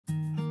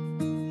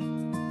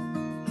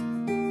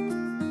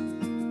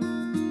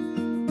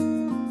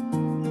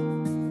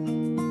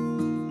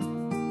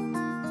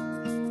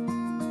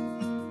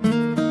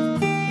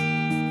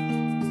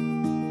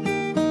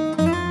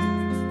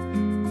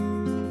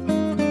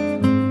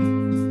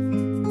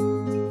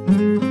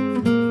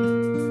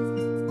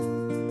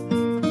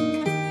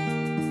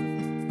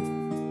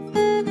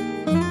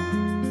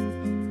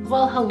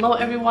Hello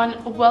everyone,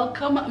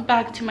 welcome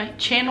back to my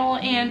channel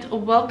and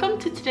welcome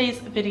to today's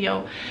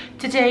video.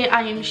 Today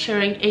I am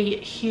sharing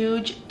a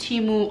huge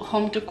TEMU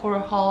home decor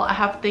haul. I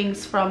have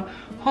things from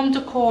home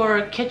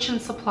decor, kitchen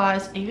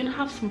supplies. I even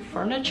have some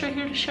furniture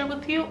here to share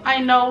with you.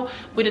 I know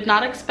we did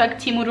not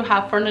expect TEMU to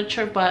have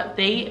furniture, but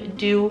they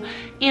do.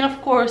 And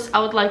of course, I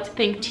would like to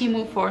thank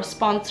TEMU for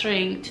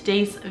sponsoring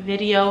today's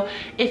video.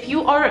 If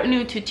you are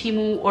new to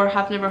TEMU or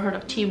have never heard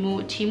of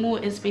TEMU,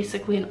 TEMU is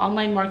basically an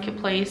online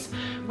marketplace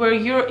where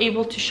you're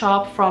able to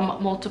shop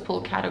from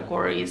multiple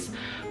categories.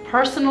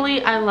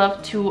 Personally, I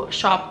love to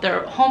shop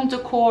their home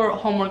decor,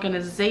 home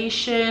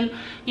organization.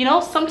 You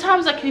know,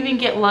 sometimes I can even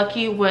get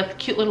lucky with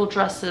cute little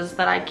dresses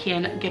that I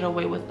can get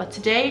away with. But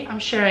today I'm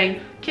sharing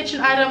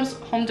kitchen items,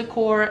 home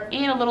decor,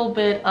 and a little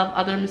bit of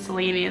other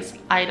miscellaneous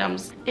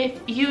items.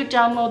 If you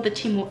download the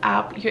TEMU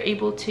app, you're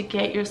able to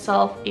get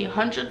yourself a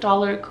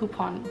 $100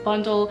 coupon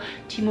bundle.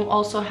 TEMU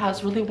also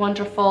has really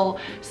wonderful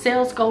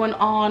sales going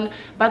on.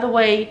 By the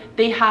way,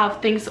 they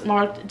have things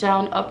marked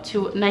down up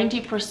to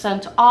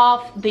 90%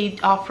 off. They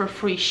offer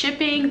free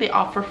shipping, they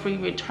offer free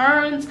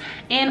returns,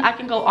 and I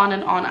can go on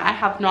and on. I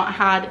have not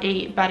had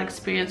a bad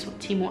experience with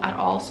TEMU at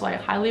all, so I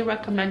highly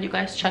recommend you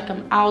guys check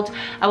them out.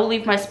 I will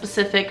leave my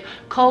specific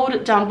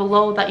code down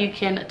below that you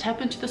can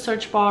type into the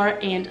search bar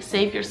and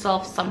save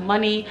yourself some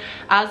money.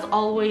 As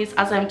always,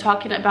 as I'm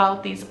talking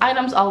about these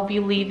items, I'll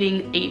be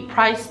leaving a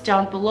price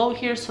down below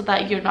here so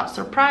that you're not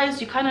surprised.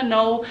 You kind of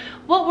know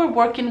what we're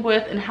working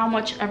with and how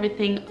much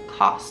everything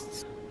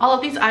costs. All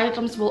of these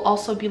items will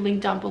also be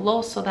linked down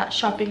below so that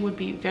shopping would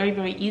be very,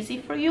 very easy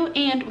for you.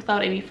 And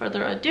without any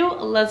further ado,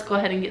 let's go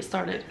ahead and get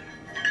started.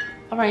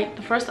 All right,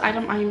 the first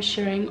item I am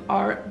sharing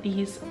are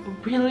these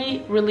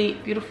really, really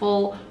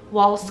beautiful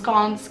wall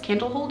sconce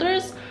candle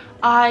holders.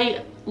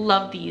 I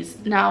love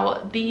these.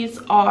 Now, these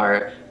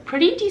are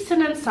pretty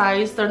decent in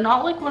size. They're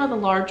not like one of the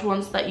large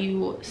ones that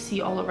you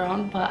see all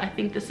around, but I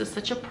think this is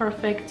such a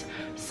perfect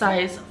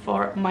size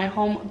for my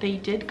home. They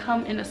did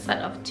come in a set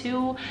of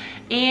 2,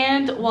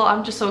 and well,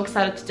 I'm just so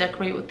excited to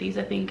decorate with these.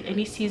 I think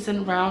any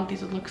season round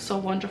these would look so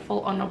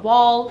wonderful on a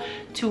wall,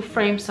 to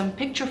frame some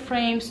picture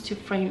frames, to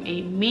frame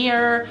a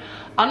mirror.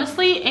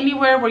 Honestly,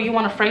 anywhere where you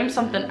want to frame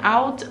something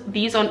out,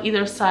 these on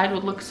either side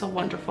would look so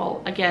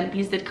wonderful. Again,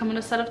 these did come in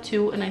a set of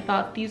 2, and I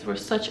thought these were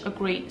such a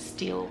great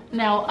steal.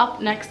 Now,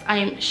 up next, I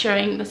am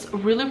sharing this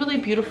really, really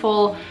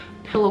beautiful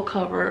pillow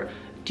cover.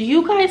 Do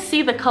you guys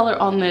see the color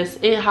on this?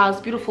 It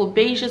has beautiful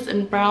beiges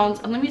and browns,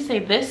 and let me say,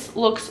 this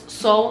looks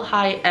so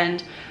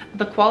high-end.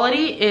 The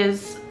quality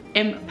is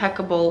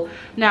impeccable.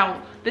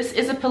 Now, this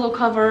is a pillow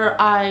cover.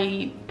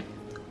 I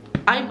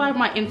buy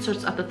my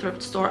inserts at the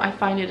thrift store. I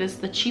find it is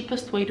the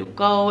cheapest way to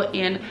go,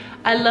 and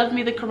I love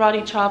me the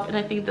karate chop, and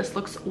I think this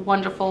looks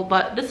wonderful.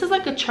 But this is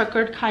like a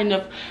checkered kind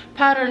of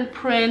pattern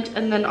print,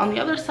 and then on the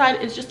other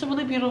side is just a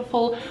really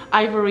beautiful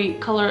ivory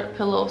color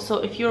pillow. So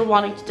if you're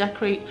wanting to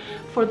decorate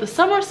for the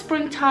summer,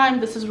 springtime,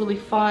 this is really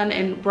fun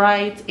and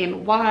bright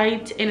and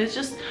white, and it's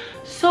just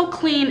so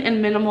clean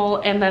and minimal.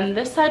 And then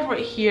this side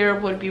right here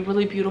would be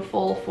really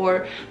beautiful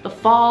for the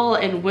fall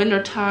and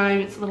winter time.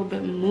 It's a little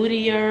bit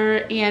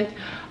moodier, and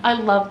I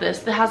love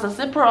this. It has a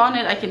zipper on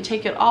it. I can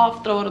take it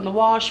off, throw it in the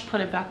wash, put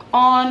it back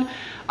on.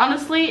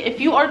 Honestly, if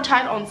you are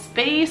tight on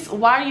space,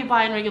 why are you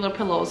buying regular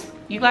pillows?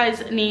 You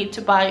guys need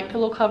to buy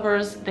pillow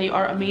covers. They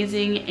are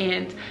amazing,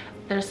 and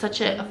they're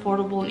such an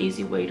affordable and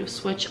easy way to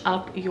switch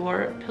up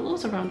your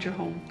pillows around your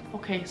home.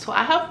 Okay, so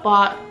I have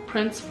bought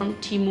prints from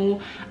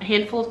TEMU a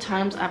handful of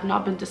times. I've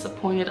not been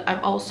disappointed.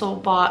 I've also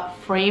bought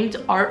framed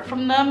art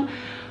from them.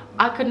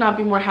 I could not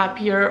be more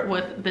happier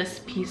with this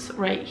piece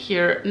right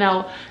here.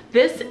 Now,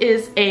 this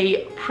is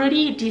a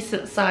pretty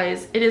decent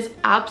size. It is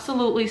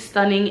absolutely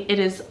stunning. It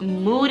is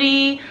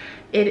moody.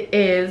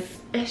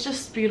 It's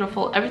just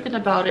beautiful. Everything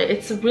about it.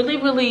 It's really,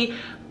 really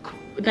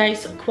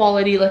nice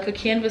quality, like a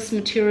canvas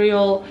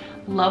material.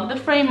 Love the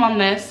frame on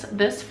this.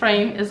 This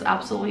frame is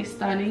absolutely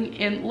stunning,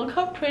 and look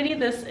how pretty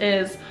this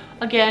is.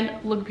 Again,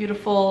 look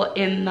beautiful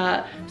in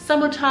the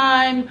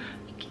summertime.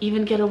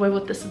 Even get away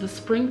with this in the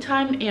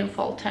springtime and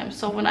fall time.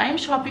 So when I am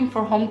shopping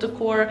for home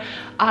decor,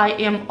 I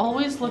am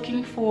always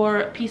looking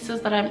for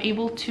pieces that I'm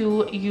able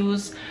to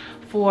use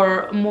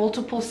for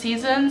multiple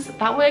seasons.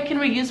 That way I can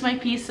reuse my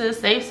pieces,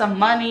 save some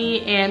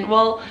money, and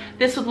well,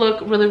 this would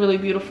look really, really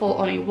beautiful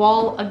on a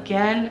wall.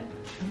 Again,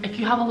 if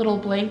you have a little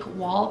blank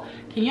wall,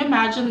 can you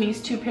imagine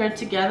these two paired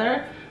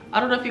together? I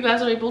don't know if you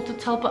guys are able to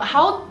tell, but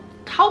how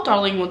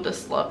darling would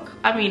this look?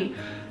 I mean,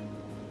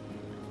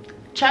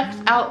 check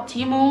out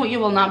TEMU, you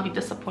will not be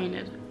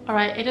disappointed. All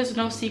right, it is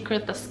no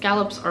secret the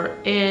scallops are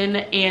in,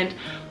 and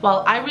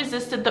while I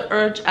resisted the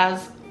urge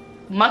as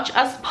much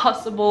as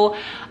possible,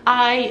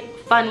 I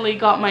finally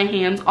got my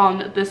hands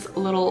on this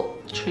little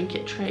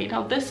trinket tray.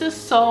 Now, this is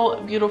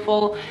so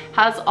beautiful,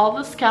 has all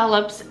the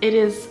scallops. It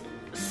is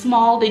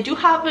small. They do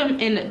have them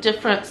in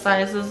different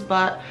sizes,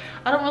 but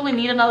I don't really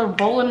need another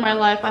bowl in my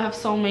life. I have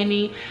so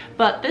many,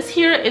 but this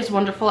here is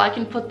wonderful. I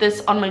can put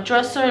this on my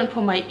dresser and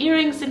put my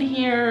earrings in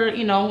here,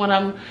 you know, when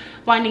I'm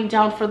winding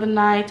down for the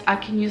night, I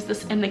can use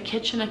this in the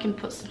kitchen. I can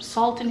put some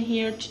salt in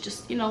here to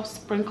just, you know,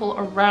 sprinkle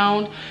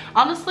around.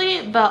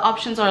 Honestly, the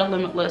options are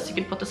limitless. You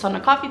can put this on a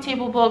coffee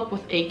table book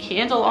with a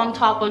candle on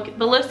top. Like,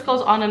 the list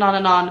goes on and on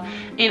and on.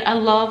 And I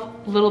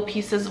love little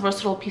pieces,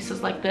 versatile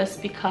pieces like this,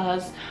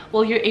 because,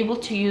 well, you're able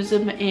to use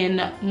them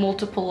in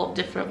multiple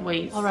different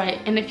ways. All right,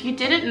 and if you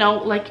didn't know,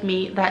 like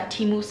me, that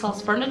TEMU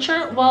sells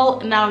furniture,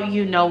 well, now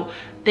you know.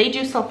 They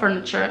do sell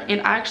furniture, and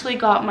I actually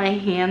got my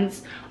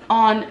hands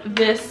on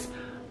this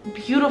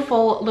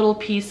beautiful little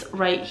piece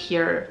right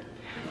here.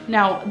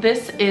 Now,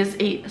 this is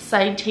a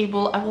side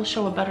table. I will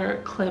show a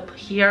better clip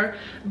here,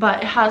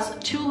 but it has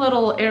two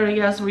little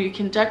areas where you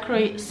can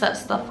decorate, set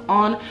stuff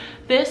on.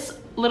 This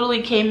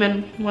literally came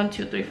in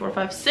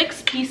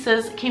 6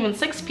 pieces. Came in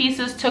 6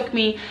 pieces. Took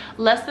me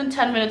less than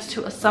 10 minutes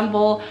to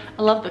assemble.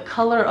 I love the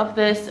color of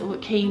this.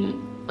 It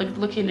came like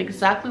looking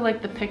exactly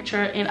like the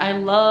picture, and I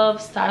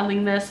love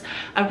styling this.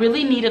 I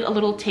really needed a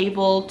little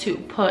table to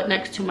put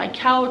next to my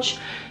couch.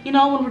 You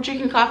know, when we're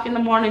drinking coffee in the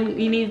morning,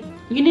 you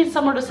need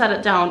somewhere to set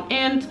it down,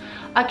 and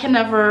I can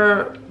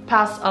never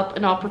pass up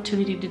an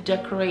opportunity to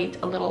decorate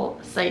a little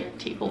side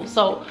table.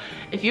 So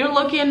if you're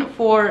looking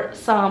for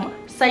some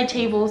side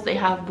tables, they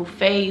have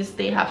buffets,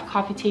 they have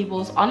coffee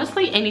tables,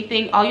 honestly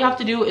anything. All you have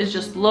to do is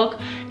just look,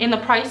 and the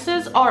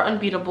prices are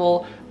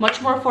unbeatable,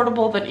 much more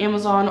affordable than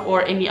Amazon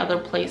or any other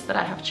place that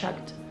I have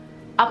checked.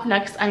 Up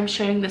next, I'm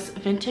sharing this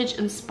vintage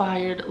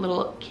inspired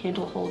little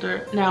candle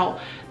holder.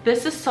 Now,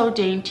 this is so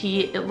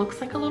dainty. It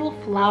looks like a little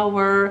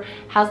flower,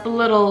 has the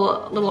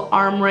little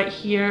arm right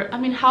here. I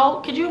mean, how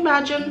could you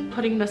imagine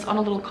putting this on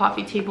a little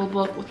coffee table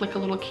book with like a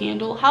little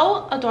candle?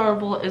 How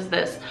adorable is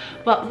this?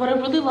 But what I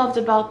really loved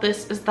about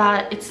this is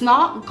that it's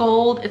not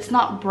gold, it's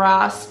not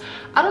brass.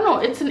 I don't know,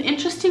 it's an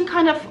interesting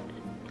kind of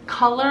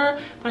color,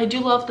 but I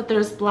do love that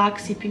there's black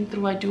seeping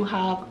through. I do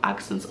have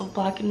accents of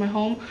black in my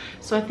home,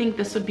 so I think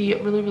this would be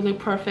really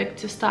perfect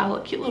to style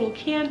a cute little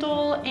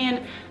candle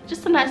and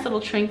just a nice little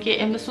trinket,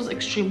 and this was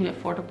extremely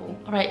affordable.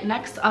 All right,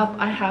 next up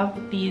I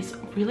have these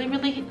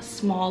really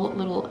small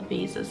little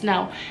vases.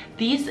 Now,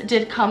 these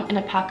did come in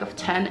a pack of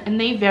 10, and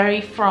they vary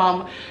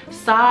from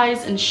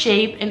size and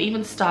shape and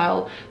even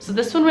style. So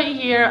this one right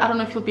here, I don't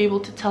know if you'll be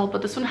able to tell,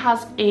 but this one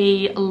has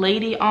a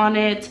lady on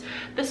it.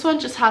 This one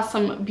just has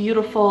some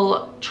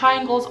beautiful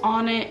triangles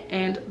on it,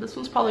 and this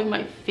one's probably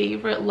my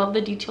favorite. Love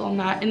the detail on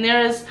that. And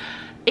there is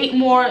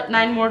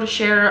 9 more to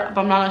share,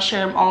 but I'm not gonna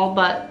share them all,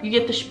 but you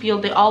get the spiel.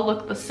 They all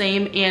look the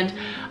same, and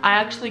I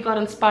actually got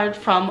inspired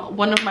from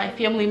one of my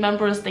family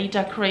members. They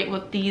decorate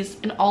with these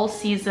in all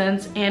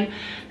seasons, and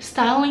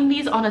styling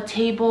these on a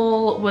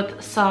table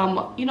with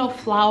some, you know,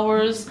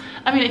 flowers.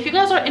 I mean, if you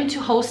guys are into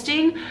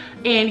hosting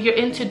and you're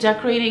into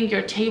decorating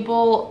your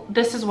table,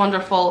 this is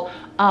wonderful.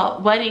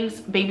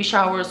 Weddings, baby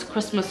showers,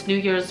 Christmas, New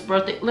Year's,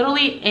 birthday,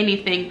 literally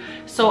anything.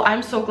 So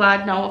I'm so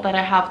glad now that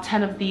I have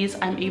 10 of these.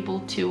 I'm able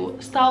to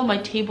style my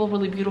table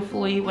really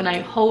beautifully when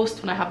I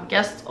host, when I have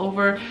guests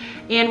over.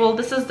 And well,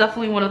 this is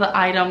definitely one of the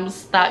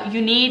items that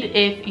you need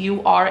if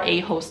you are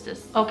a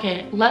hostess.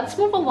 Okay, let's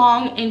move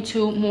along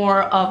into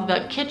more of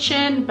the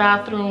kitchen,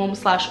 bathroom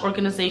 /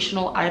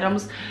 organizational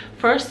items.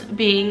 First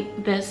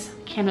being this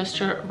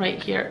canister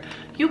right here.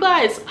 You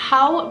guys,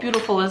 how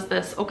beautiful is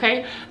this?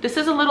 Okay, this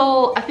is a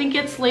little, I think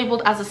it's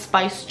labeled as a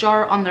spice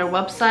jar on their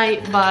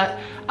website, but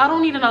I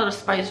don't need another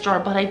spice jar,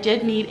 but I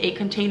did need a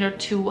container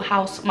to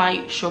house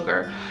my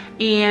sugar.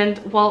 And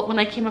well, when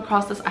I came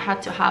across this, I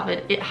had to have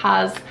it. It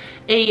has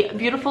a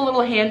beautiful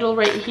little handle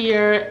right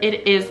here.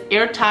 It is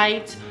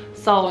airtight,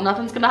 so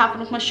nothing's gonna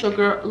happen with my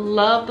sugar.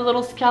 Love the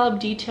little scallop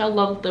detail,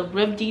 love the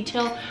rib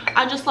detail.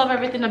 I just love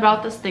everything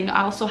about this thing.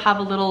 I also have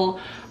a little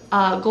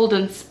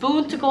golden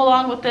spoon to go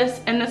along with this,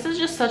 and this is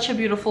just such a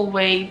beautiful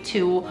way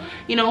to,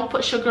 you know,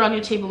 put sugar on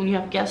your table when you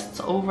have guests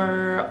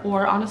over,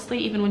 or honestly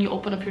even when you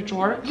open up your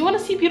drawer. You want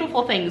to see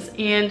beautiful things,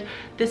 and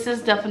this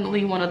is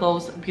definitely one of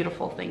those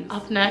beautiful things.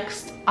 Up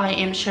next, I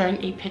am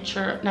sharing a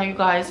picture. Now you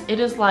guys, it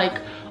is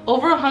like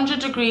over 100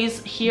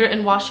 degrees here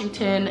in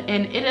Washington,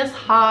 and it is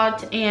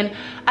hot, and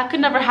I could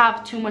never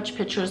have too much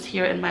pictures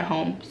here in my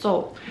home.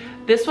 So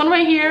this one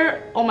right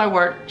here, oh my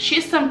word,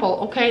 she's simple,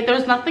 okay?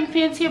 There's nothing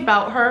fancy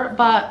about her,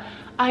 but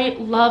I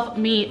love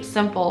me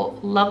simple.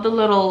 Love the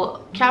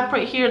little cap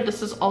right here.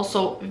 This is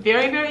also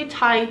very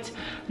tight.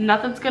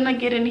 Nothing's gonna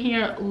get in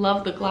here.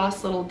 Love the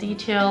glass little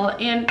detail,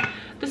 and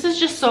this is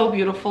just so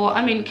beautiful.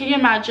 I mean, can you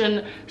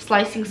imagine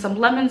slicing some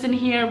lemons in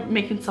here,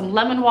 making some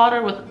lemon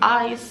water with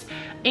ice?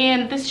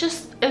 And this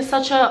just is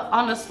such a,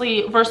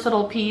 honestly,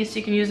 versatile piece.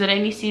 You can use it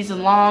any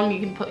season long.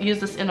 You can use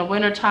this in the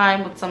winter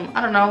time with some,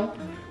 I don't know,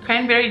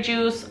 cranberry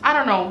juice. I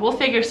don't know, we'll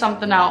figure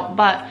something out,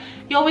 but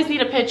you always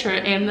need a picture,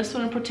 and this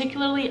one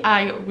particularly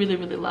I really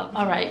love.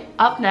 All right,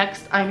 up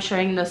next I'm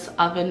sharing this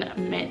oven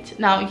mitt.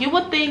 Now you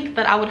would think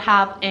that I would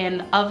have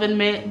an oven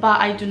mitt,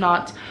 but I do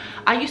not.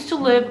 I used to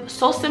live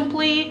so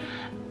simply.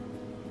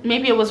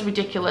 Maybe it was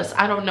ridiculous,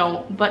 I don't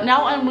know, but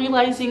now I'm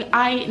realizing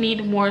I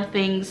need more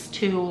things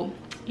to,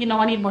 you know,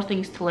 I need more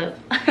things to live.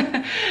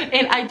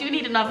 And I do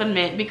need an oven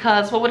mitt,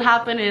 because what would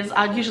happen is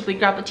I'd usually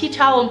grab a tea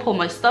towel and pull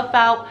my stuff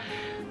out.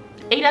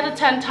 8 out of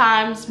 10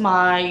 times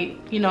my,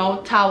 you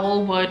know,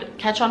 towel would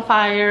catch on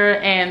fire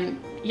and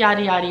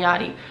yada yada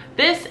yada.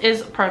 This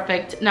is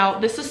perfect. Now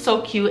this is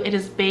so cute. It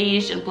is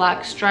beige and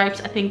black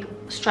stripes. I think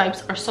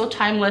stripes are so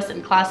timeless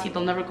and classy,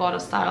 they'll never go out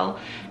of style.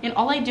 And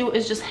all I do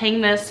is just hang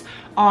this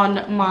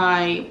on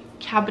my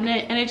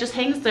cabinet and it just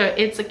hangs there.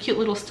 It's a cute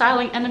little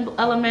styling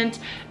element,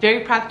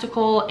 very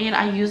practical, and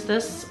I use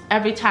this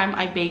every time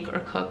I bake or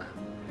cook.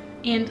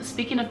 And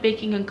speaking of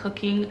baking and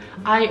cooking,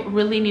 I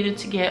really needed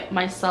to get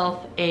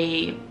myself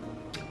a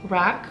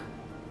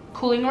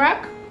cooling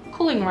rack.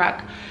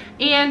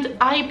 And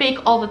I bake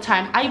all the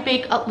time. I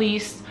bake at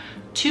least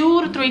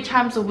 2 to 3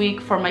 times a week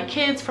for my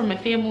kids, for my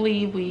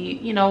family. We,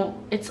 you know,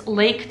 it's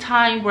lake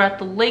time, we're at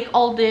the lake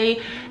all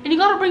day, and you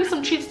gotta bring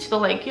some treats to the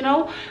lake, you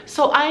know.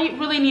 So I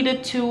really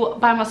needed to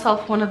buy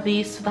myself one of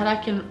these so that I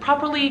can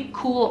properly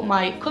cool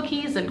my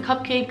cookies and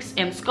cupcakes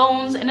and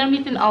scones and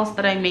anything else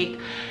that I make.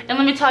 And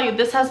let me tell you,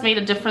 this has made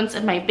a difference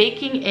in my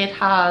baking.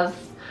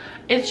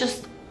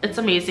 It's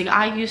amazing.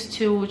 I used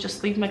to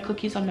just leave my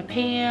cookies on my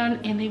pan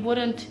and they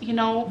wouldn't, you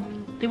know,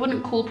 they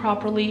wouldn't cool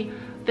properly.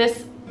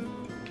 This,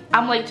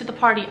 I'm late to the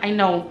party, I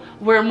know.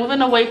 We're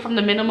moving away from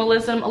the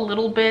minimalism a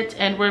little bit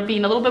and we're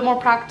being a little bit more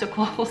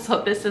practical.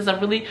 So this is a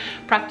really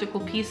practical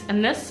piece,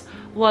 and this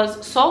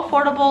was so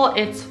affordable,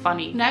 it's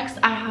funny. Next,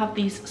 I have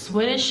these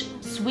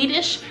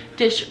Swedish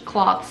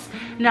dishcloths.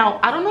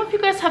 Now, I don't know if you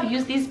guys have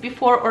used these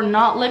before or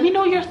not. Let me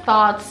know your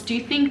thoughts. Do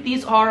you think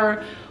these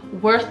are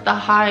worth the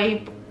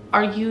hype?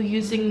 Are you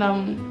using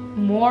them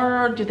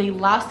more? Do they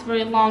last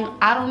very long?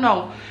 I don't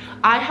know.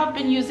 I have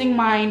been using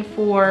mine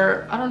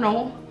for, I don't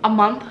know, a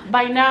month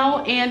by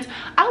now, and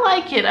I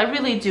like it. I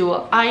really do.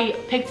 I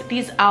picked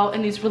these out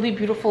in these really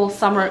beautiful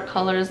summer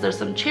colors. There's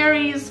some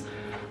cherries.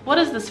 What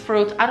is this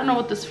fruit? I don't know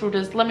what this fruit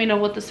is. Let me know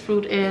what this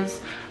fruit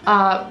is.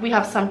 We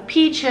have some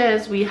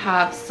peaches, we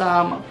have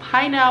some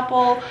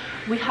pineapple,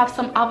 we have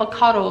some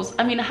avocados.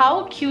 I mean,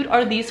 how cute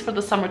are these for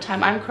the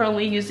summertime? I'm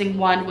currently using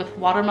one with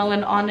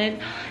watermelon on it,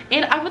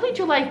 and I really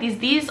do like these.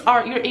 These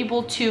are, you're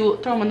able to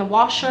throw them in the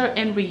washer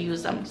and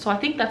reuse them, so I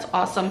think that's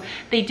awesome.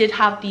 They did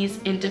have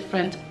these in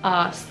different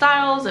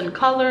styles and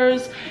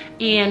colors,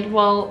 and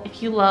well,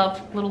 if you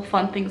love little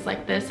fun things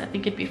like this, I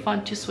think it'd be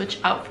fun to switch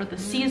out for the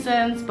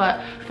seasons.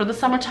 But for the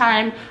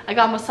summertime, I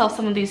got myself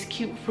some of these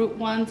cute fruit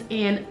ones,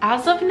 and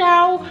as of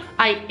now,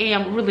 I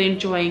am really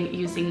enjoying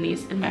using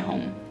these in my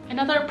home.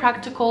 Another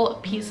practical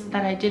piece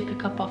that I did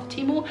pick up off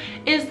TEMU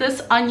is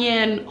this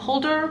onion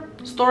holder,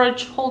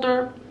 storage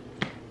holder.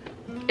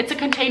 It's a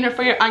container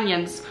for your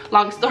onions,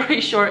 long story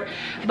short,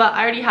 but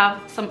I already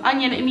have some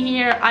onion in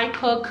here. I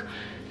cook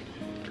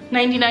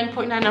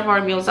 99.9% of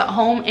our meals at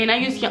home, and I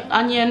use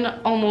onion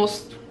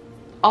almost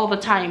all the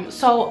time.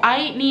 So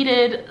I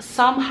needed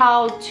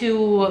somehow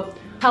to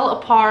tell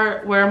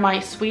apart where my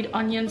sweet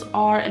onions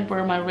are and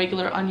where my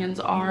regular onions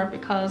are,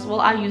 because,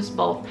 well, I use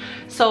both.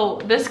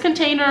 So this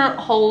container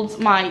holds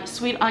my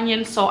sweet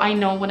onions, so I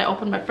know when I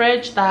open my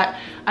fridge that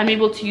I'm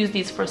able to use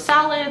these for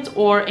salads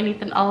or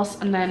anything else.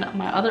 And then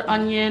my other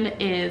onion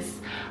is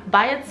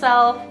by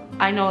itself.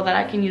 I know that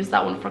I can use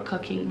that one for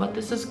cooking, but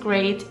this is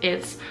great.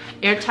 It's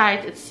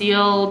airtight, it's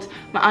sealed.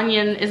 My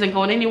onion isn't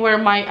going anywhere.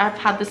 I've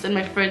had this in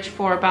my fridge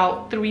for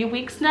about 3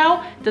 weeks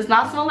now. It does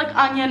not smell like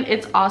onion.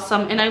 It's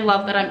awesome, and I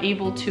love that I'm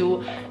able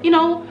to, you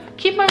know,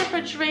 keep my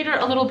refrigerator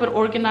a little bit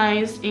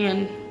organized.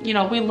 And you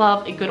know, we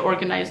love a good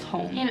organized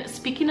home. And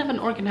speaking of an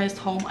organized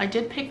home, I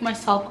did pick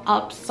myself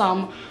up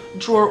some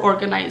drawer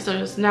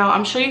organizers. Now,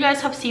 I'm sure you guys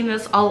have seen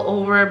this all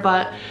over,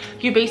 but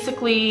you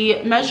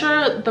basically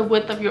measure the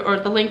width of your, or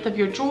the length of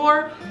your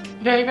drawer.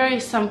 Very, very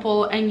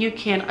simple, and you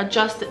can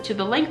adjust it to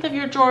the length of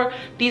your drawer.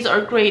 These are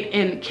great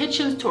in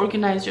kitchens to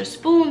organize your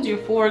spoons, your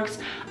forks.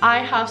 I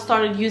have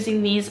started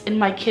using these in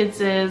my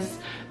kids'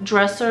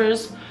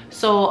 dressers.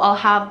 So I'll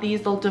have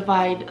these, they'll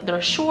divide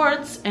their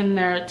shorts and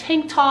their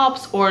tank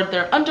tops, or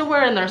their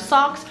underwear and their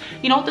socks.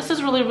 You know, this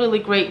is really, really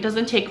great. It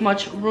doesn't take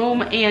much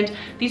room, and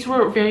these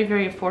were very,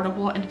 very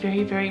affordable and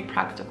very, very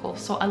practical.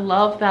 So I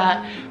love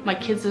that my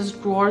kids'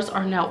 drawers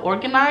are now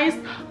organized.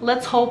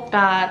 Let's hope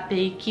that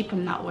they keep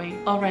them that way.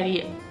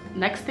 Alrighty,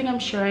 next thing I'm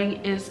sharing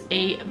is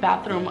a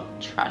bathroom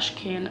trash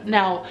can.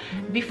 Now,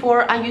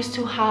 before I used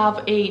to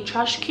have a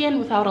trash can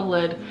without a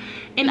lid,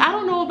 and I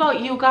don't know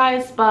about you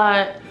guys,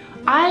 but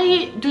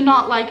I do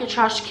not like a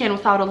trash can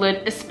without a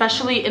lid,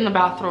 especially in the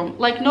bathroom.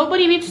 Like,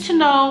 nobody needs to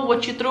know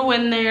what you threw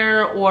in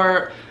there,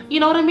 or,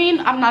 you know what I mean?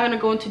 I'm not gonna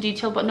go into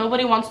detail, but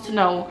nobody wants to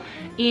know.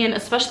 And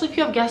especially if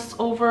you have guests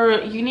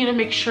over, you need to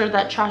make sure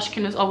that trash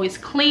can is always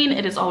clean,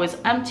 it is always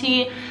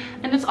empty,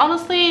 and it's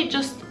honestly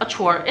just a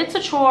chore. It's a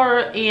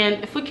chore,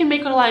 and if we can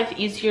make our life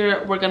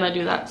easier, we're gonna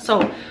do that.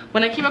 So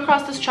when I came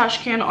across this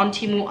trash can on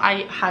TEMU,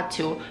 I had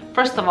to.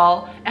 First of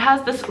all, it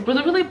has this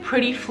really, really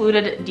pretty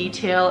fluted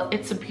detail.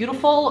 It's a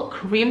beautiful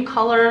cream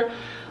color.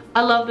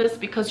 I love this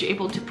because you're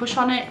able to push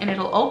on it and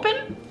it'll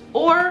open,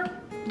 or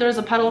there's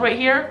a pedal right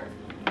here.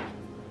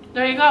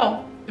 There you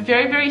go.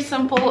 Very, very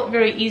simple,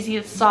 very easy.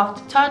 It's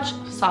soft touch.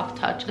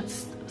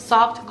 It's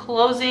soft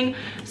closing,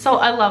 so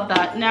I love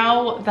that.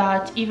 Now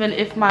that even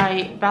if my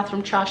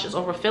bathroom trash is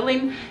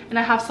overfilling and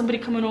I have somebody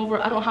coming over,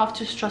 I don't have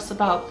to stress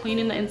about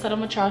cleaning the inside of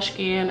my trash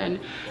can and,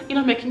 you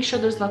know, making sure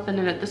there's nothing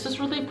in it. This is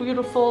really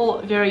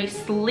beautiful, very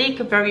sleek,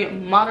 very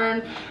modern,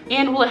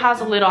 and well, it has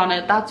a lid on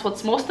it. That's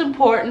what's most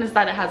important, is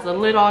that it has a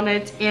lid on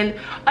it. And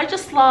I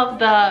just love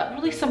the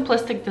really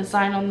simplistic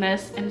design on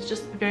this, and it's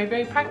just very,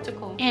 very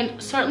practical. And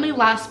certainly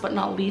last but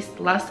not least,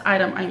 the last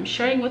item I'm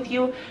sharing with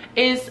you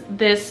is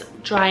this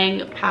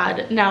drying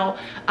pad. Now,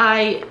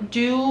 I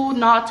do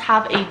not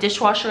have a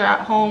dishwasher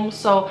at home,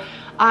 so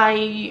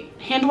I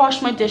hand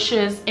wash my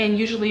dishes, and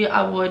usually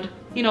I would,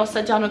 you know,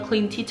 set down a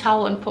clean tea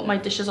towel and put my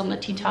dishes on the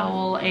tea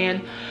towel,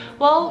 and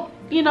well,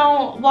 you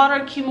know, water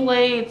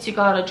accumulates, you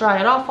gotta dry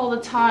it off all the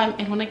time.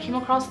 And when I came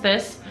across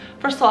this,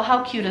 first of all,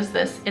 how cute is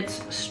this? It's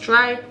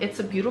striped, it's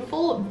a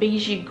beautiful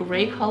beigey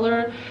gray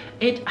color.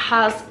 It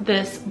has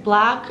this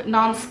black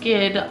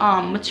non-skid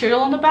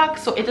material on the back,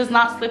 so it does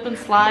not slip and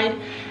slide.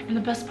 And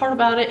the best part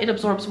about it, it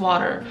absorbs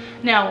water.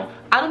 Now,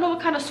 I don't know what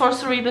kind of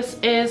sorcery this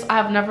is. I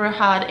have never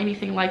had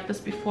anything like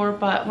this before,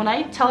 but when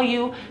I tell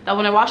you that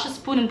when I wash a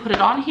spoon and put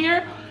it on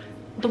here,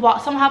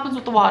 something happens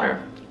with the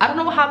water. I don't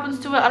know what happens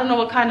to it. I don't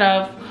know what kind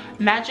of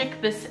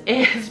magic this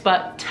is,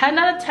 but 10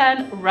 out of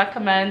 10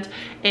 recommend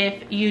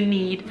if you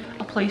need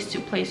a place to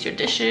place your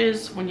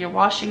dishes when you're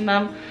washing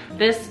them.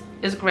 This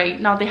is great.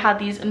 Now, they had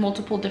these in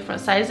multiple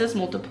different sizes,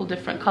 multiple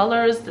different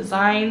colors,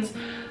 designs.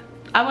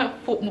 I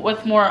went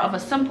with more of a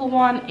simple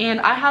one,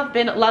 and I have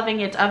been loving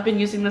it. I've been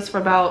using this for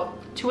about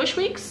 2-ish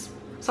weeks,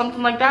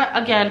 something like that.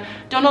 Again,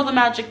 don't know the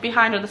magic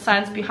behind or the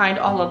science behind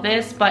all of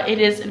this, but it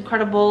is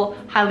incredible.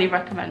 Highly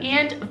recommend.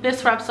 And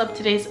this wraps up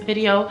today's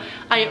video.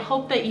 I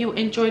hope that you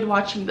enjoyed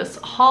watching this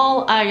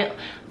haul. I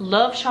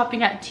love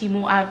shopping at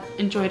TEMU. I've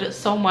enjoyed it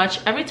so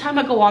much. Every time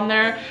I go on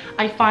there,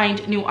 I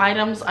find new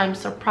items. I'm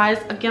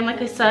surprised. Again,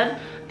 like I said,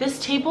 this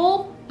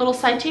table, little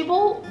side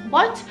table,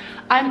 what?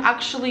 I'm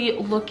actually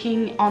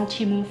looking on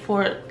TEMU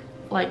for,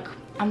 like,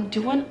 I'm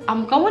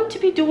going to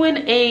be doing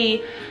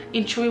a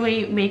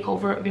entryway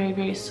makeover very,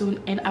 very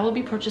soon, and I will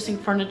be purchasing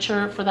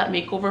furniture for that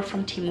makeover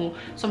from TEMU.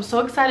 So I'm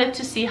so excited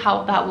to see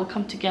how that will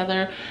come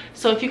together.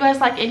 So if you guys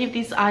like any of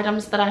these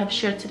items that I have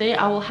shared today,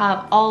 I will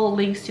have all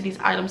links to these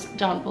items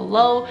down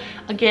below.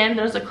 Again,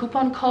 there's a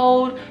coupon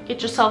code.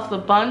 Get yourself the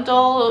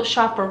bundle,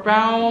 shop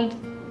around.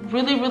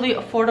 Really, really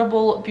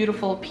affordable,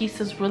 beautiful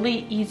pieces,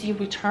 really easy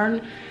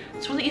return.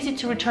 It's really easy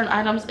to return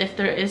items if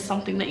there is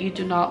something that you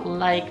do not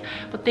like.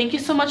 But thank you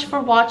so much for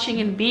watching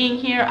and being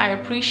here. I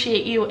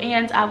appreciate you,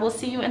 and I will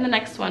see you in the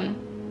next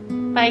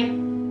one.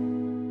 Bye.